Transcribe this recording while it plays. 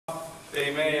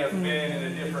They may have been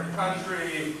in a different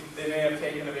country. They may have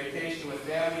taken a vacation with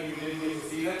family. You didn't get to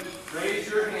see them. Raise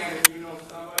your hand if you know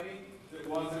somebody that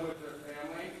wasn't with their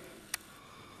family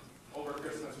over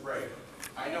Christmas break.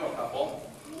 I know a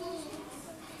couple.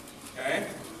 Okay?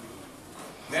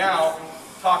 Now,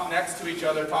 talk next to each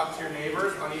other. Talk to your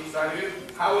neighbors on each side of you.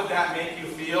 How would that make you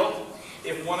feel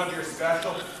if one of your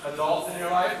special adults in your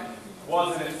life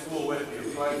wasn't in school with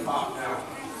you? Go ahead and talk now.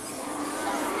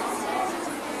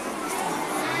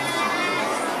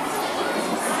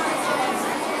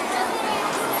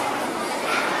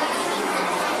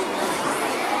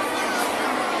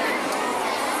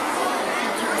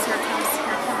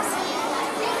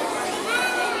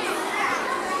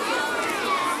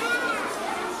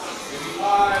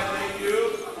 Thank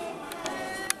you.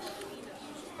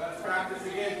 Let's practice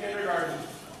again, kindergarten.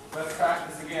 Let's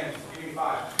practice again. Give me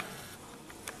 5.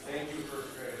 Thank you,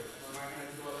 first grade. When my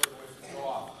hands go up, the voice can go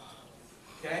off.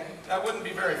 Okay? That wouldn't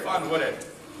be very fun, would it?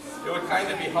 It would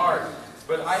kind of be hard.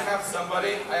 But I have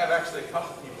somebody, I have actually a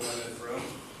couple people in this room,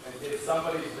 and it's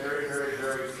somebody's very, very,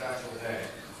 very special day.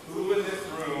 Who in this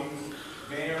room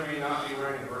may or may not be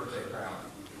wearing a birthday crown?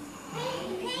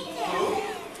 Who?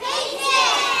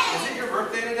 Is it your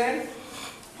birthday today?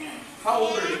 How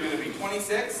old are you going to be?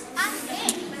 26?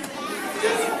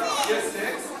 Just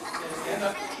 6? Stand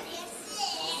up.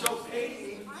 So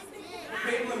Peyton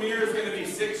Lemire is going to be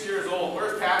 6 years old.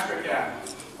 Where's Patrick at?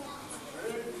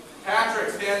 Patrick,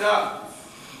 stand up.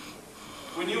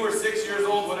 When you were 6 years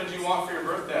old, what did you want for your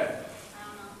birthday?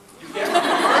 You can't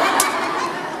remember?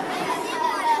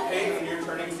 Peyton, when you're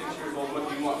turning 6 years old, what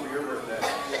do you want for your birthday?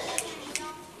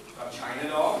 A China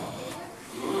doll?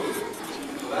 Ooh.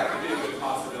 Well, that could be a good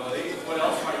possibility. What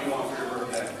else might you want for your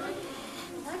birthday?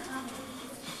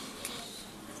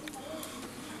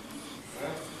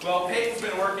 Well, Peyton's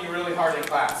been working really hard in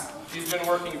class. She's been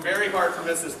working very hard for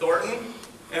Mrs. Thornton.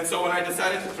 And so when I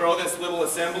decided to throw this little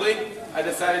assembly, I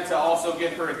decided to also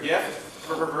give her a gift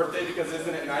for her birthday, because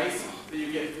isn't it nice that you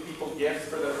get people gifts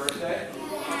for their birthday?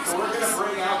 So we're going to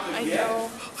bring out the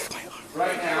gift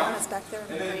right now,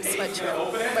 and then Peyton's going to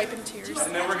open it,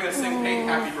 and then we're going to sing Peyton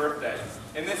happy birthday.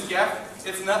 And this gift,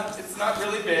 it's not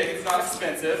really big, it's not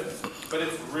expensive, but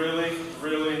it's really,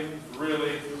 really,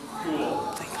 really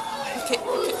cool. Okay.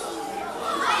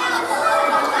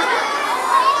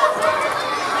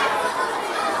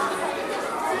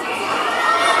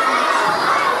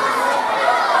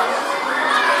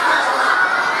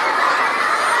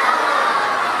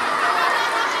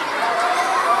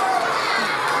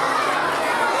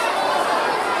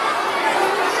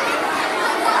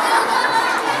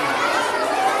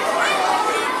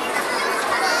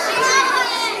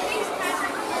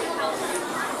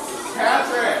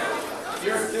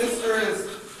 Your sister is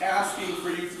asking for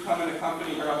you to come and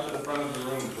accompany her up to the front of the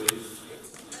room, please.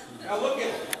 Now look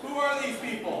at, who are these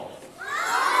people?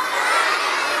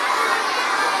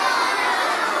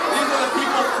 These are the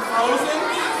people from Frozen?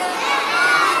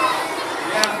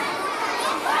 Yeah.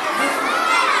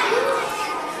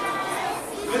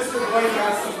 Mr. Boyd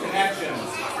has some connections.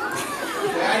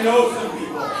 Okay, I know some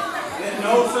people that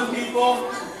know some people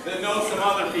that know some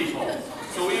other people.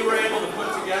 So we were able to put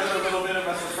together a little bit of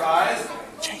a surprise,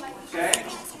 okay,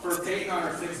 for Peyton on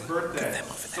her 6th birthday.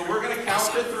 So we're going to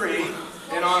count to 3,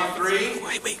 and on 3,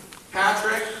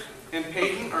 Patrick and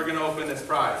Peyton are going to open this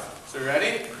prize. So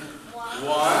ready? 1,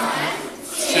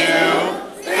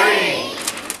 2, 3.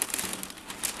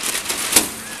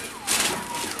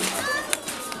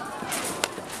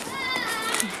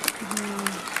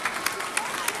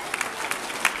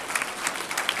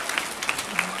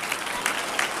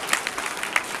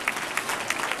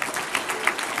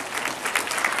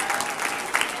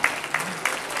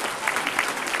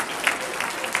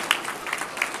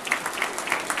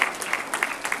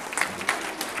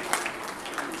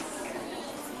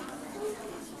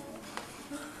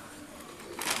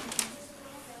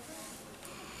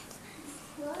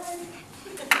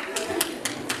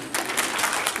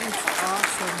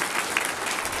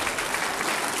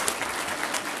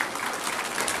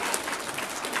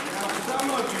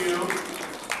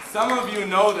 Some of you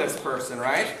know this person,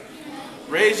 right?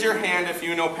 Raise your hand if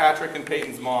you know Patrick and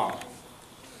Peyton's mom.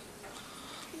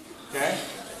 Okay?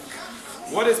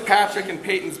 What has Patrick and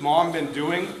Peyton's mom been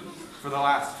doing for the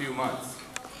last few months?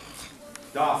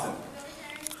 Dawson.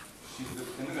 She's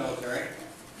in the military.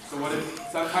 So what if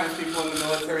sometimes people in the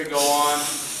military go on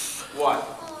what?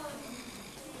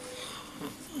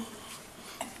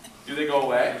 Do they go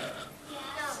away?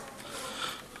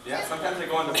 Yeah, sometimes they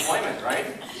go on deployment, right?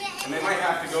 And they might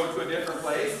have to go to a different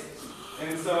place.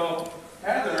 And so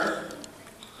Heather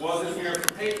wasn't here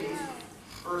for Peyton's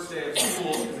first day of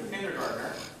school as a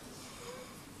kindergartner.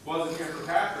 wasn't here for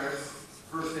Patrick's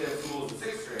first day of school as a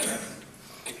 6th grader,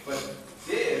 but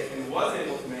did and was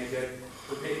able to make it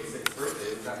for Peyton's 6th birthday.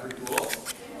 Is that pretty cool? Yeah,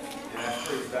 that's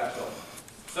pretty special.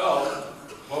 So,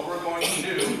 what we're going to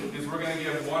do is we're going to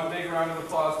give one big round of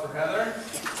applause for Heather.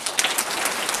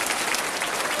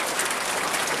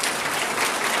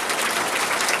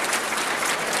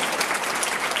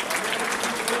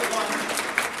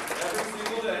 Every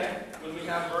single day, when we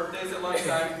have birthdays at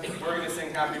lunchtime, we're going to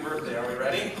sing happy birthday. Are we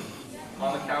ready?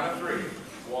 On the count of 3.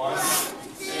 1,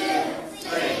 2,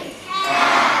 3.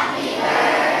 Happy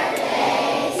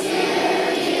birthday to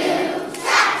you.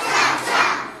 Chop, chop,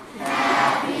 chop.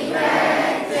 Happy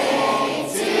birthday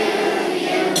to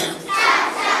you. Chop,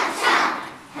 chop, chop.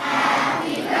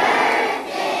 Happy birthday,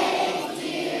 dear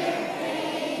Peyton.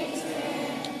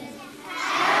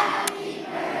 Happy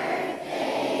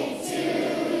birthday to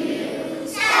you.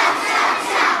 Chop, chop,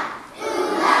 chop.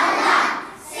 Ooh la la.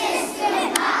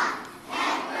 Sister Ma.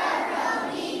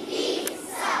 Pepperoni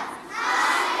pizza.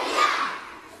 Hi-ya.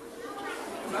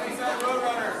 Sunnyside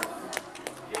Roadrunners,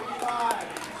 give me 5.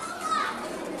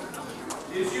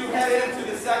 As you head into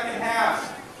the second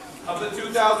half of the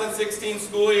 2016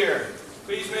 school year,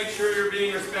 please make sure you're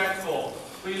being respectful.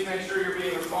 Please make sure you're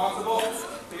being responsible.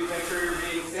 Please make sure you're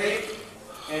being safe.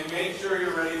 And make sure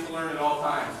you're ready to learn at all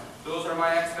times. Those are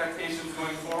my expectations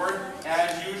going forward.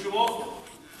 As usual,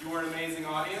 you are an amazing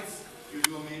audience. You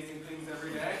do amazing things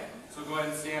every day. So go ahead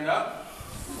and stand up.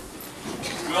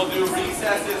 We'll do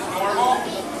recess as normal.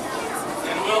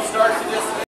 And we'll start to dismiss.